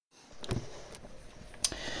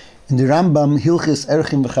In the Rambam Hilchis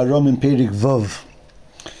Erchin v'Charom in Perik Vav.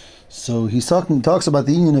 So talks about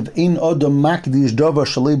the union of Ein Odom Makdish Davar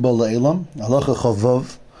Shalei Bo Le'elam, Halacha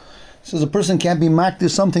Chavav. Says a person can't be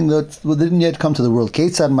makdish something that didn't yet come to the world.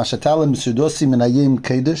 Keitzad Mashatalim Sudosi Menayim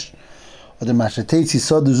Kedish, or the Mashatetzi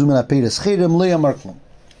Sod Zumen Aperes Chedem Lo Yamar Klum.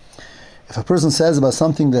 If a person says about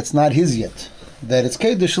something that's not his yet, that it's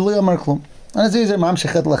Kedish Lo Yamar Klum, and it says Mam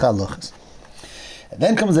Shechet Lachalochas. And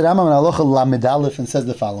then comes the Rambam and Halacha Lamed Aleph and says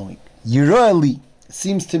the following: Yiroeli, it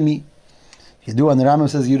seems to me. You do, and the Rambam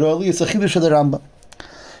says Yiroeli, it's a chidush of the Rambam.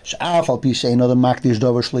 Sh'af al pi she'ein odom makdish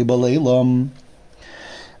davar shlei bo le'elam.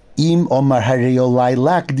 Im omar harei olai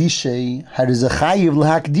lakdishei, harei zechayiv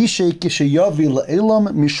lahakdishei kisheyavi le'elam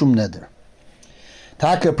mishum neder.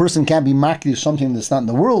 Taka, a person can't be makdish something that's not in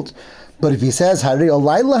the world, but if he says harei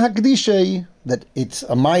olai lahakdishei, that it's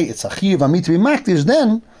a chiv ami to be makdish,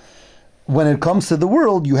 then when it comes to the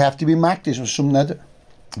world, you have to be makdish mishum neder.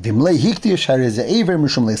 Vimlei hiktish harei ze'ever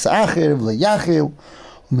mishum le'sa'acher v'le'yachil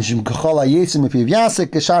mishum kachol ha'yetzim epiv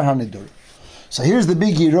yasek keshar ha'nedur. So here's the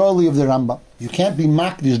big Yiroli of the Rambam. You can't be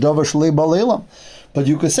makdish davar shlei bo le'elam, but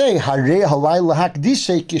you could say harei halai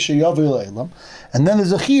lahakdishei kisheyavi le'elam, and then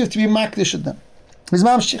there's a chiyuv to be makdish at them. His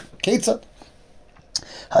mamshich keitzad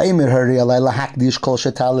ha'emer harei halai lahakdish kol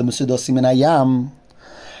shetalim mesudosim min hayam.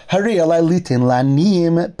 Harei alai litin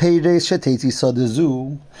la'niyim peireis sheteitzi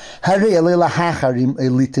sodezu. Harei alai lahacharim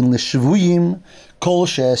elitin l'shvuyim kol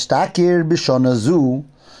she'estakir b'shona zu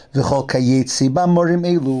v'chol kayetzi b'amorim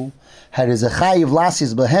elu. Harei zechayiv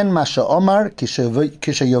lasis behen ma she'omar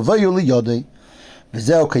kisheyovayu liyodei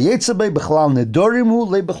v'zeu kayetzi bei b'chlal nedorimu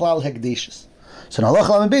le b'chlal hekdeshes. So in Halacha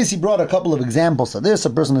Lamed Beis, he brought a couple of examples of this. A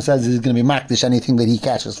person who says he's going to be makdish anything that he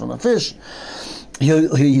catches from a fish.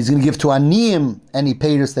 He's going to give to aniyim any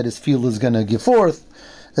payers that his field is going to give forth,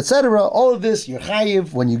 etc. All of this, you're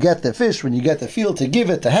chayiv when you get the fish, when you get the field, to give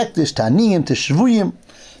it to hektish, to aniyim, to shvuyim.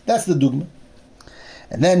 That's the dugma.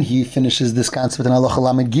 And then he finishes this concept in Halacha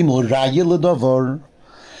Lamed Gimel, Raya l'davar,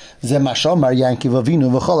 ze mashomar Yaakov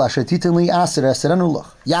Avinu v'chol asher titen li aser aseranu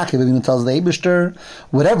lach. Yaakov Avinu tells the Eibishter,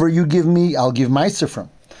 whatever you give me, I'll give meiser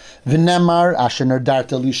from. V'nemar asher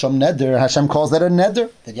nerdarta lisham neder. Hashem calls that a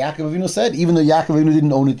neder that Yaakov Avinu said, even though Yaakov Avinu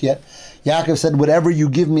didn't own it yet. Yaakov said, whatever you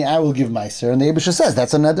give me, I will give meiser. And the Eibishter says,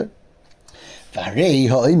 that's a neder. V'harei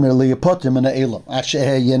ha'omer liyapotim an ha'elam asher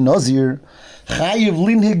heye nozir chayiv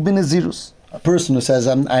linhig b'nezirus. A person who says,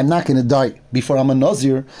 I'm not going to die before I'm a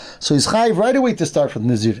Nazir, so he's chayiv right away to start from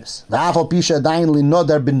Naziris. V'afal pisha dayin li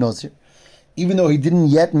nodar bin Nazir. Even though he didn't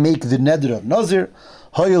yet make the neder of Nazir,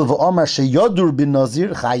 hoyil v'omar sheyodur bin Nazir,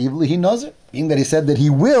 chayiv lihi Nazir. Being that he said that he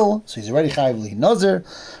will, so he's already chayiv lihi Nazir.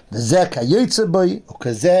 V'zeh kayetze boy,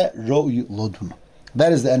 ukazeh ro'yu lodun.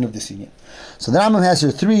 That is the end of this union. So the Rambam has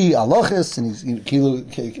here three halachas, and he's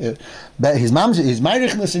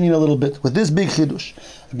ma'arich this union a little bit with this big chidush.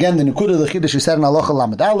 Again, the nekuda of the chidush is said in halacha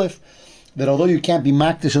lamed aleph, that although you can't be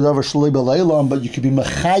makdish adavar shlei b'leilam, but you can be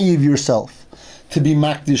mechayiv yourself to be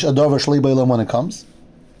makdish adavar shlei b'leilam when it comes.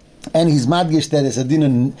 And he's madgish that it's a din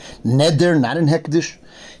in neder, not in hekdish.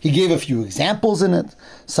 He gave a few examples in it.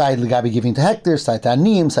 Side legabi giving to hekder, side to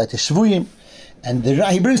aniyim, side to shvuyim. And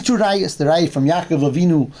he brings two rayas. The raya from Yaakov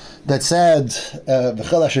Avinu that said,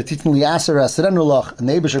 "V'chel asher titnu li aser asrenu lach," and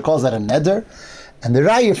the Eibishter calls that a neder. And the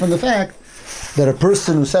raya from the fact that a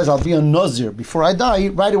person who says, "I'll be a nazir before I die,"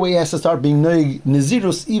 right away has to start being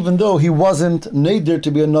nazirus, even though he wasn't neder to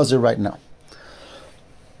be a nazir right now.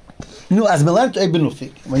 As Melent Ibn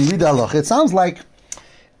Ufik, when you read the halach, it sounds like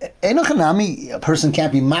a person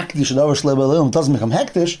can't be makdish adavar shlei b'leilam, doesn't become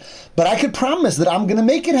hektish, but I could promise that I'm going to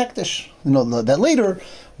make it hektish. That later,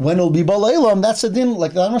 when it'll be b'leilam, that's a din,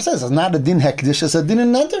 like the Amar says, it's not a din hektish, it's a din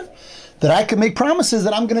in neder, that I can make promises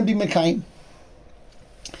that I'm going to be mekayim.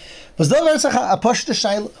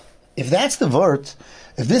 If that's the vort,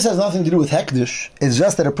 if this has nothing to do with hektish, it's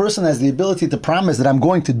just that a person has the ability to promise that I'm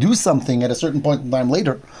going to do something at a certain point in time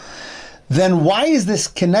later, then why is this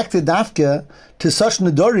connected dafka to such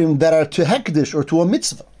nedorim that are to hekdish or to a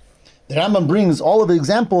mitzvah? The Rambam brings all of the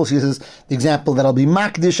examples. He says the example that I'll be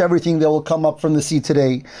makdish everything that will come up from the sea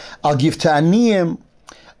today. I'll give to aniyim.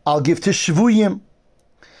 I'll give to shvuyim.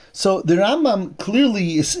 So the Rambam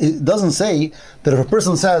clearly it doesn't say that if a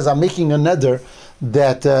person says I'm making a neder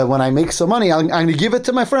that when I make some money I'm going to give it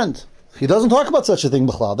to my friend. He doesn't talk about such a thing,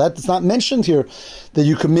 b'chlal. That's not mentioned here, that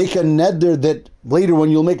you can make a neder that later when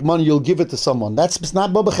you'll make money, you'll give it to someone. That's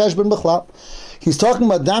not ba b'cheshbon b'chlal. He's talking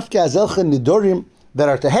about dafke azelcha nidorim that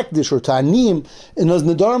are to hekdish or to aniyim in those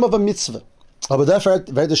nidorim of a mitzvah. Aber therefore,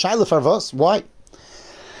 the shaila farvos. Why?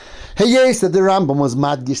 Hey, yes, that the Rambam was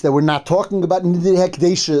madgish, that we're not talking about nidei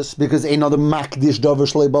hekdeshus because another makdish davar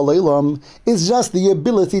shlei baleilam is just the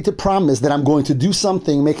ability to promise that I'm going to do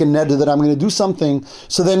something, make a neder that I'm going to do something.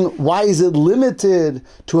 So then, why is it limited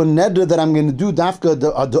to a neder that I'm going to do dafka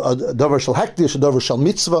davar shel hekdesh, davar shel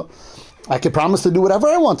mitzvah? I can promise to do whatever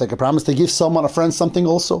I want. I can promise to give someone, a friend, something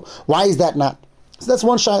also. Why is that not? So that's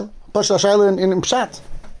one shayla. Pasha shayla in pshat.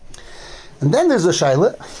 And then there's a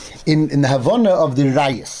shayla in the Havana of the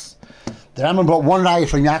rayas. The Rambam brought one raya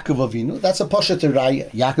from Yaakov Avinu. That's a pasha to raya.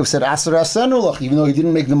 Yaakov said, Asar asenu lach, even though he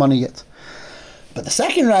didn't make the money yet. But the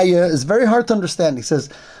second raya is very hard to understand. He says,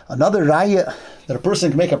 another raya that a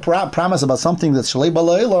person can make a promise about something that's shalei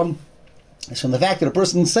bala'ilam is from the fact that a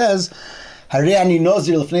person says, Harei ani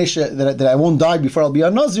nazir l'fnei that I won't die before I'll be a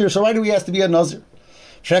nazir, so why do we have to be a nazir?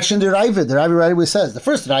 Fraction the Raiva right away says, the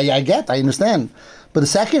first raya I understand. But the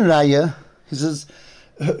second raya, he says,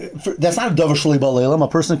 that's not a davar shalei baleilam. A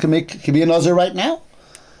person can be a nazir right now,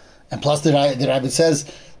 and plus the Rabbi says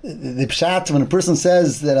the pshat when a person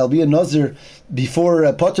says that I'll be a nazir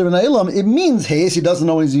before pater min ha'olam, it means hey, he doesn't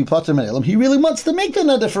know when he's pater min ha'olam. He really wants to make the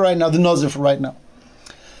neder for right now, the nazir for right now.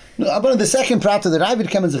 But the second prat that Rabbi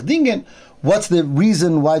came and dingen, what's the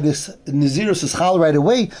reason why this nazirus is chal right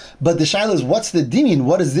away? But the shaila is what's the dinin?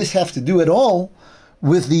 What does this have to do at all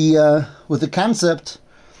with the concept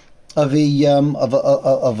of a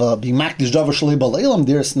being makdish davar shalei baleilam?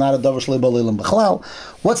 There's not a davar shalei baleilam b'chlal.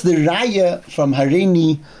 What's the raya from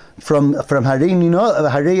Hareini le'apater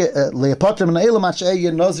min ha'olam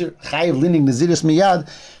atshei nazir chayiv lining naziris miyad?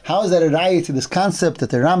 How is that a raya to this concept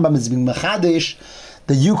that the Rambam is being mechadesh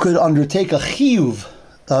that you could undertake a chiyuv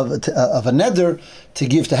of a neder to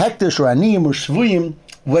give to hekdesh or aniyim or shvuyim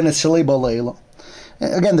when it's shalei baleilam?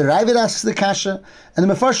 Again, the Ravid asks the kasha, and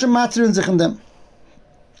the mefarshim matter in sich in them.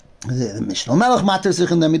 The Mishnah Melech matters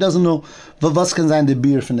sich in them. He doesn't know was can sein the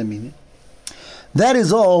beer from the meaning. That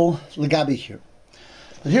is all legabi here.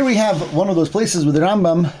 But here we have one of those places with the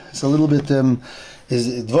Rambam. It's a little bit is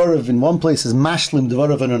dvarav in one place, is mashlim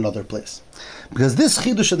dvarav in another place. Because this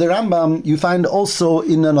chidush of the Rambam you find also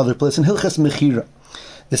in another place in Hilchas Mechira.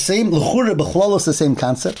 The same l'chura b'chlalos, the same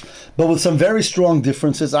concept, but with some very strong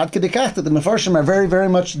differences. Ad kedekach that the mefarshim are very, very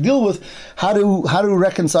much deal with how to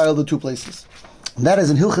reconcile the two places. And that is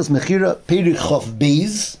in Hilchas Mechira, Perik Chof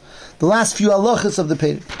Beis, the last few halachas of the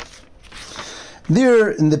Perik.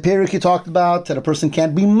 There, in the Perik, he talked about that a person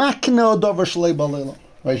can't be makna davar shalei baleilam.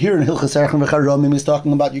 Right here in Hilchas Erchin v'Charomim, he's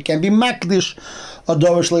talking about you can't be makdish a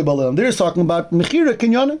davar shalei baleilam. There he's talking about Mechira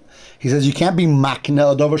Kinyonim. He says you can't be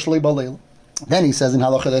makna a davar shalei baleilam. Then he says in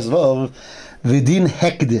Halacha Desvav, V'din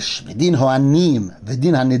hekdish, v'din ho'anim,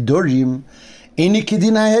 v'din ha'nedorim, eni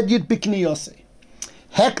kedin ha'hedyet b'kniyosei.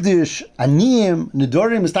 Hekdish, aniyim,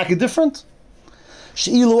 nedorim is taki different.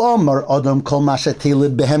 She'ilu omar adam kol masha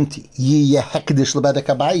teled behemti yiyeh hekdish lebedek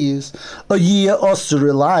habayis o yiyeh osur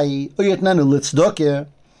elai o yetnenu litzdokeh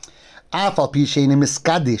afal pi sheini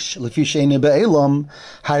miskadish lefi sheini be'elam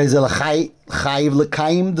harizel chayiv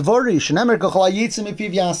lekayim dvori shenemer kachol hayitzim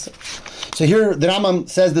epiv yaseh. So here the Rambam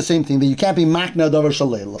says the same thing, that you can't be makna davar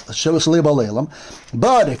shalei baleilam,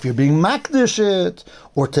 but if you're being makdish it,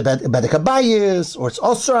 or to bedek habayis, or it's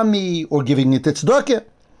osur ami, or giving it tzedakah,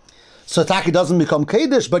 so taki doesn't become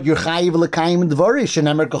kedish, but you're chayiv lekayim dvori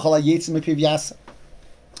shenemer kachol hayitzim epiv yaseh.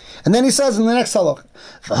 And then he says in the next halach,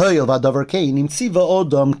 v'hoyel v'adavar kein imtziva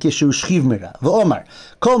odom kishu shchiv mira v'omar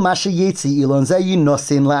kol ma sheyetzi ilon zeyi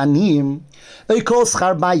nosin la'anim kol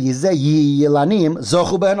schar bayi zeyi la'anim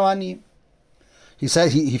zochu b'eno anim. He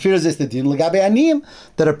says he fears this, the din legabe anim,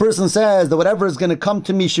 that a person says that whatever is going to come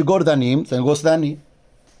to me should go to the anim, then it goes to the anim.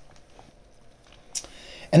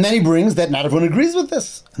 And then he brings that not everyone agrees with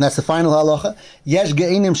this, and that's the final halacha. Yesh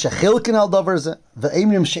ge'enim shechilkin al davar zeh,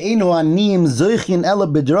 ve'emrim she'enu anim zoichin ela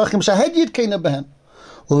b'drachim shahedyit keina behem,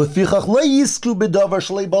 ulefichach lo yisku b'davar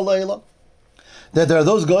shalei baleilam. That there are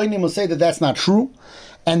those ge'enim who say that that's not true,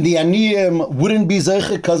 and the aniyim wouldn't be zoich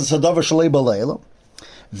because it's a davar shalei baleilam.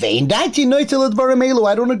 Ve'in daiti noitel advarim elu,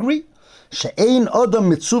 I don't agree. She'ein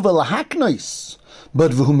odam mitzuva lahaknois,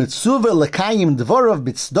 but v'hu mitzuva lekayim dvarav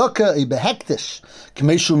b'tzedakah i behektish,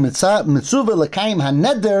 k'meishu mitzuva lekayim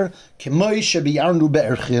haneder k'moi shebiyarnu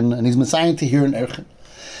be'erchin, and he's messiah to hear in Erchin.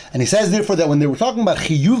 And he says therefore that when they were talking about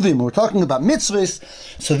chiyuvim, we're talking about mitzvahs,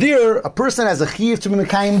 so there a person has a chiyuv to be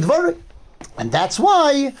mekayim dvarim, and that's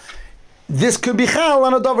why this could be chal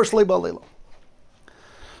on a davar shalei baleilam.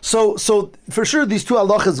 So for sure these two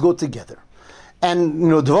halachas go together. And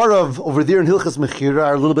dvarav over there in Hilchas Mechira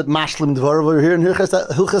are a little bit mashlim dvarav over here in Hilchas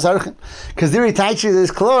Erchin. Because there he teaches is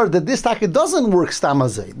clear that this taka doesn't work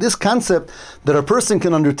stamazay. This concept that a person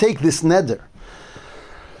can undertake this neder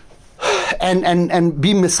and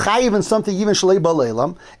be mischayiv in something even shalei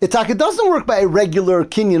ba'leilam. It doesn't work by a regular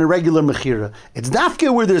kinyan, a regular mechira. It's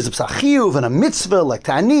dafke where there's a psachiyuv and a mitzvah like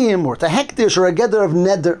ta'aniyim or ta'hektish or a gether of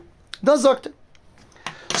neder. Does zakta.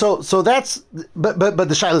 So that's but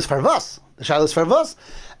the shaila is farvas. The shaila is farvas.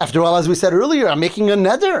 After all, as we said earlier, I'm making a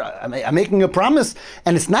neder, I'm making a promise,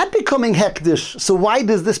 and it's not becoming hektish. So why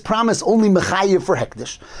does this promise only mechayiv for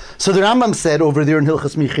hektish? So the Rambam said over there in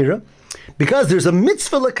Hilchas Mechira, because there's a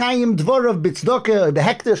mitzvah l'kayim dvorav b'tzedakah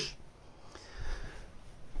behektish.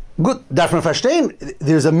 Good, darf man verstehen?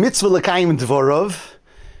 There's a mitzvah l'kayim dvorav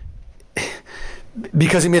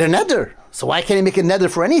because he made a neder. So why can't he make a neder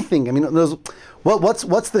for anything? I mean, what's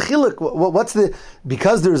the chiluk?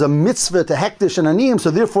 Because there's a mitzvah to hektish and aniyim,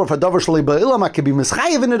 so therefore for davar shalei ba'ilam I could be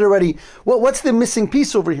mischayev in it already. What's the missing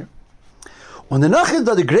piece over here? On the nachid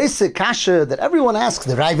the grace kasha that everyone asks,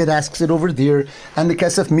 the Ravid asks it over there, and the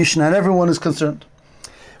Kesef Mishnah, and everyone is concerned.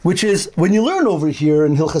 Which is, when you learn over here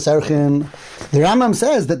in Hilchas Erchin, the Rambam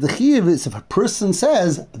says that the chiyuv is if a person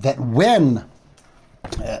says that when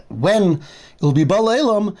it will be bal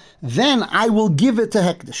elam, then I will give it to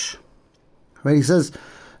hektish. Right? He says,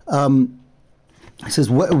 when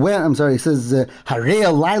I'm sorry. He says, Harei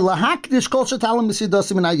alai lahakdish kol shetalim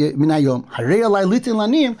b'sidosim minayom. Harei alai litin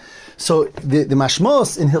lanim. So the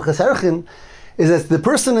mashmos in Hilchas Erchin is that the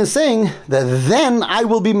person is saying that then I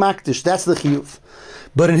will be makdish. That's the chiyuv.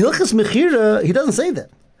 But in Hilchas Mechira, he doesn't say that.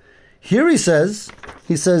 Here he says,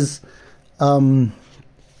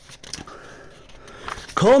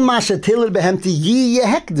 Kol ma shetilel behemti yiyeh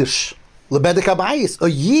hekdish lebedek habayis or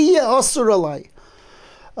yiyeh asur alai.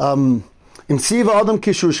 Im tziva adam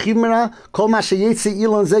kishu shchimera kol ma sheyetze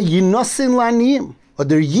ilan zeh yinosin laniyim or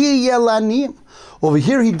der yiyeh laniyim. Over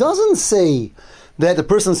here, he doesn't say that the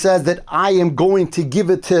person says that I am going to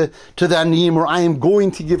give it to the aniyim or I am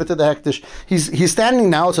going to give it to the hektish. He's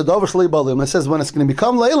standing now. It's a davar shlei balim. It says when it's going to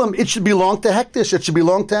become leilam, it should belong to hektish. It should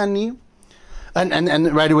belong to aniyim.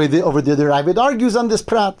 And right away over there, the Ravid argues on this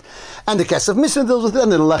prat, and the Kesef Mishnah deals with it, and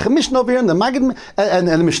the Lechem Mishnah over here, and the Magid and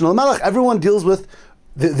the Mishnah al-Malach. Everyone deals with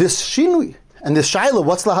this shinui and this shaila.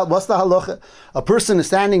 What's the halacha? A person is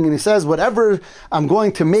standing and he says, whatever I'm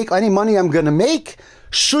going to make, any money I'm going to make,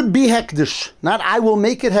 should be hektish. Not I will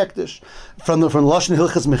make it hektish. From Lashon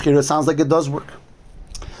Hilchas Mechira, it sounds like it does work.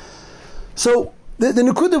 So the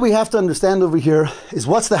nukud that we have to understand over here is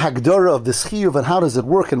what's the hagdara of this chiyuv and how does it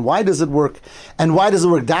work and why does it work and why does it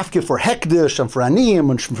work dafke for hekdish and for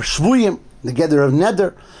aniyim and for shvuyim, the gather of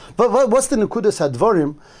neder. But what's the nukudas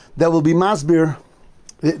hadvarim that will be masbir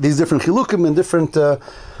these different chilukim and different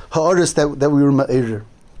ha'aris that we were ma'erir?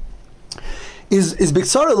 Is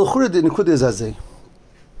b'ktsara l'chura the nukud is azay.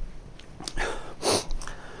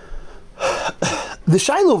 The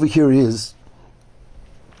shaila over here is,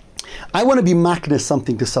 I want to be makneh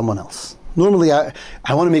something to someone else. Normally, I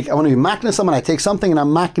want to be makneh someone. I take something and I'm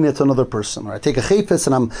makneh it to another person, or I take a chayfetz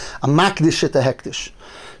and I'm makdish it to hektish.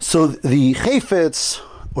 So the chayfetz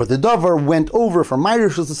or the davar went over from my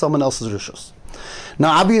rishus to someone else's rishus.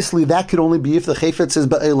 Now, obviously, that could only be if the chayfetz is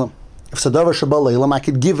ba'elam. If it's a davar sheba'elam, I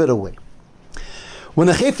could give it away. When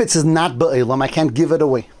the chayfetz is not ba'elam, I can't give it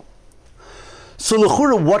away. So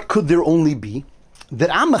l'chura, what could there only be?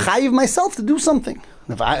 That I'm mechayiv myself to do something.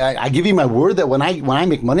 If I give you my word that when I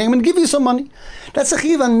make money, I'm going to give you some money. That's a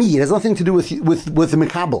chiv on me. It has nothing to do with the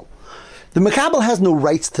mekabel. The mekabel has no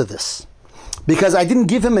rights to this because I didn't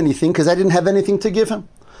give him anything because I didn't have anything to give him.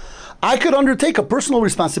 I could undertake a personal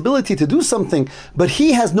responsibility to do something, but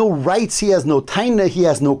he has no rights. He has no taina. He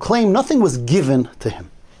has no claim. Nothing was given to him.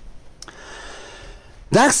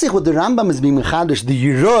 That's what the Rambam is being mechadish, the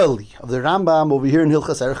Yiroli of the Rambam over here in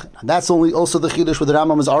Hilchas Erchin. And that's also the Chiddush where the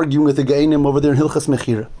Rambam is arguing with the Geinim over there in Hilchas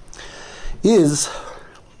Mechira. Is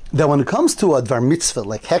that when it comes to a Dvar Mitzvah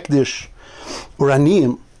like Hekdish or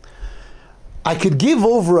Aniyim, I could give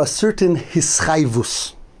over a certain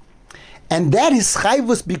hischayvus. And that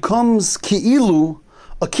hischayvus becomes ki'ilu,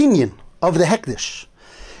 a kinyan of the Hekdish.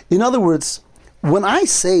 In other words, when I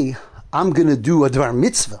say I'm going to do a Dvar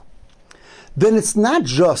Mitzvah, then it's not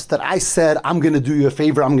just that I said, I'm going to do you a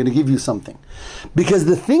favor, I'm going to give you something. Because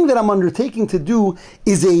the thing that I'm undertaking to do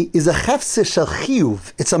is a chefse shel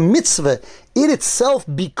chiyuv. It's a mitzvah. It itself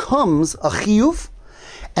becomes a chiyuv,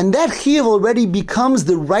 and that chiyuv already becomes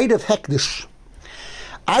the right of hekdish.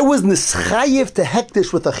 I was nischayev to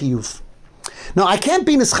hekdish with a chiyuv. Now, I can't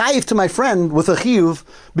be nischayev to my friend with a chiyuv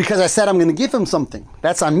because I said I'm going to give him something.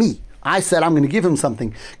 That's on me. I said I'm going to give him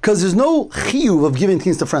something. Because there's no chiyuv of giving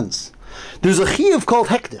things to friends. There's a chiyuv called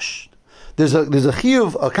hektish. There's a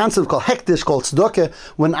chiyuv, a concept called hektish, called tzedakah.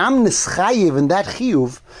 When I'm nischayev in that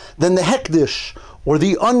chiyuv, then the hektish, or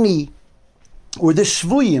the ani, or the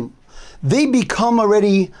shvuyim, they become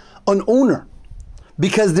already an owner.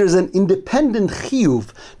 Because there's an independent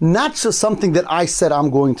chiyuv, not just something that I said I'm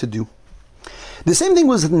going to do. The same thing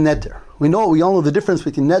was neder. We all know the difference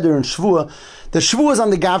between neder and shvua. The shvua is on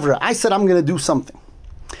the gavra. I said I'm going to do something.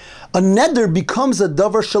 A neder becomes a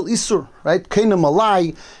davar shel isur, right? Keina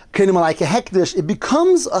malai kehekdesh. It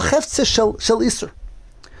becomes a heftzeh shel isur.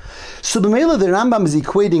 So b'meila the Rambam is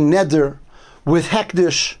equating neder with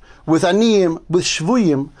hekdesh, with aniyim, with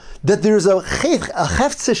shvuyim, that there's a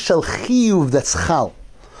heftzeh shel chiyuv that's chal,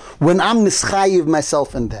 when I'm nischayiv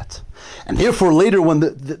myself in that. And therefore later when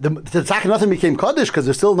the tzach nothing became kaddish, because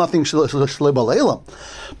there's still nothing shlei b'leilam.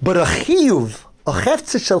 But a chiyuv, a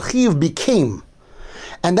heftzeh shel chiyuv became,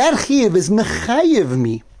 and that chiyuv is mechayiv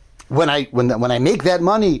me. When I make that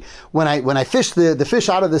money, when I fish the fish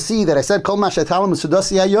out of the sea that I said kol mashatalim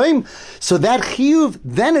sudasi hayoim, so that chiyuv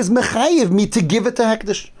then is mechayiv me to give it to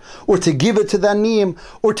hekdesh, or to give it to the aniyim,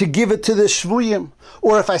 or to give it to the shvuyim,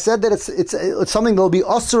 or if I said that it's something that will be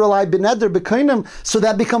osur alai b'neder b'koinim, so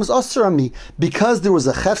that becomes osur on me because there was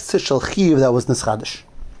a heftzeh shel chiyuv that was nischadish.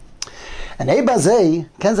 And Ebazei,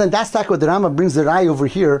 Kenzan, that's what the Rambam brings the rai over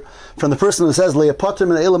here from the person who says Le'apotim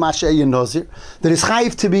and Elam Asheyin Nazir, that is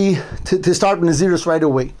chayiv to start Nazirus right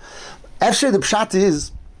away. Actually, the pshat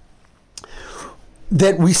is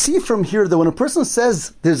that we see from here that when a person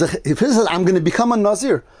says if he says I'm going to become a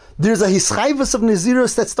Nazir, there's a hischayvus of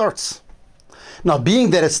Nazirus that starts. Now, being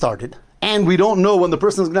that it started, and we don't know when the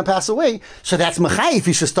person is going to pass away, so that's mechayiv,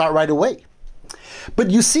 he should start right away.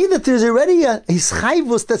 But you see that there's already a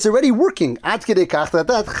hischayvus that's already working. Ad kedei kach that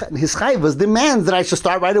hischayvus demands that I should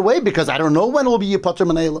start right away because I don't know when it will be yipater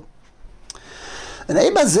min ha'elam. And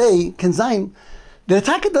Ebazei can zayin, the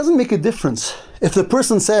attack doesn't make a difference if the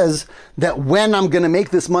person says that when I'm going to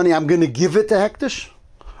make this money, I'm going to give it to hekdesh,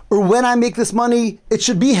 or when I make this money, it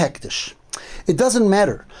should be hekdesh. It doesn't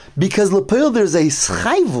matter because l'peil there's a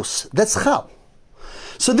hischayvus that's chal.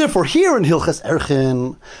 So therefore, here in Hilchas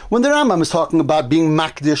Erchin, when the Rambam is talking about being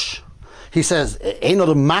makdish, he says, "Eino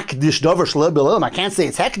the makdish davar shel b'leilam." I can't say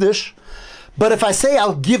it's hekdish, but if I say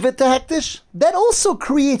I'll give it to hekdish, that also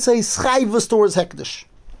creates a schayvus towards hekdish.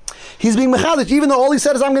 He's being mechadish, even though all he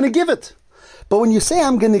said is I'm going to give it. But when you say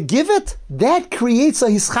I'm going to give it, that creates a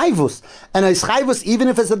hischayvus, and a hischayvus even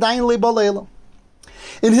if it's a dayin le'b'leilam.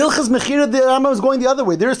 In Hilchas Mechira, the Rambam is going the other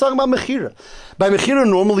way. There he's talking about Mechira. By Mechira,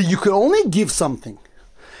 normally you can only give something.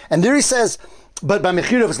 And there he says, but by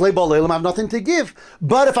Mechira, if it's Leibal Leilam, I have nothing to give.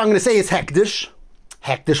 But if I'm going to say it's Hekdish,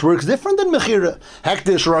 Hekdish works different than Mechira.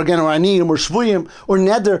 Hekdish, or again, or Aniyim, or Shvuyim, or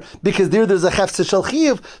Neder, because there's a Heftzeh Shel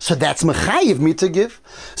Chiyuv, so that's Mechayiv, me to give.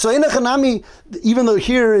 So in Echanami, even though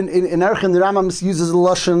here in Erchin, the Rambam uses a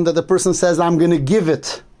Lashon that the person says, I'm going to give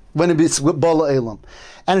it, when it's Bala Eilam.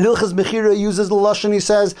 And in Hilchas Mechira uses the Lashon, he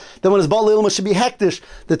says, that when it's Bala Eilam, it should be Hekdish.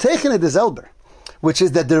 The Techenet is Elber, which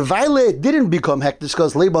is that the Vaile didn't become hektish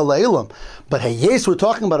because Leiba La'ilam. But yes, we're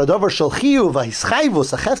talking about a davar shel chiyuv, a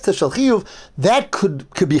hischayvus, a heftzeh shel chiyuv, that could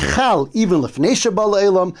be chal even lefnei sheba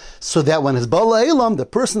la'ilam, so that when it's ba la'ilam, the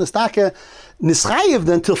person is taka nischayiv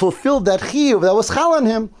then to fulfill that chiyuv that was chal on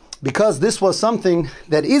him, because this was something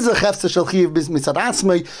that is a heftzeh shel chiyuv mitzad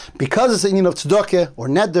atzmai, because it's a union of tzedakah, or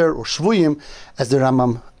neder, or shvuyim, as the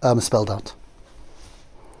Rambam spelled out.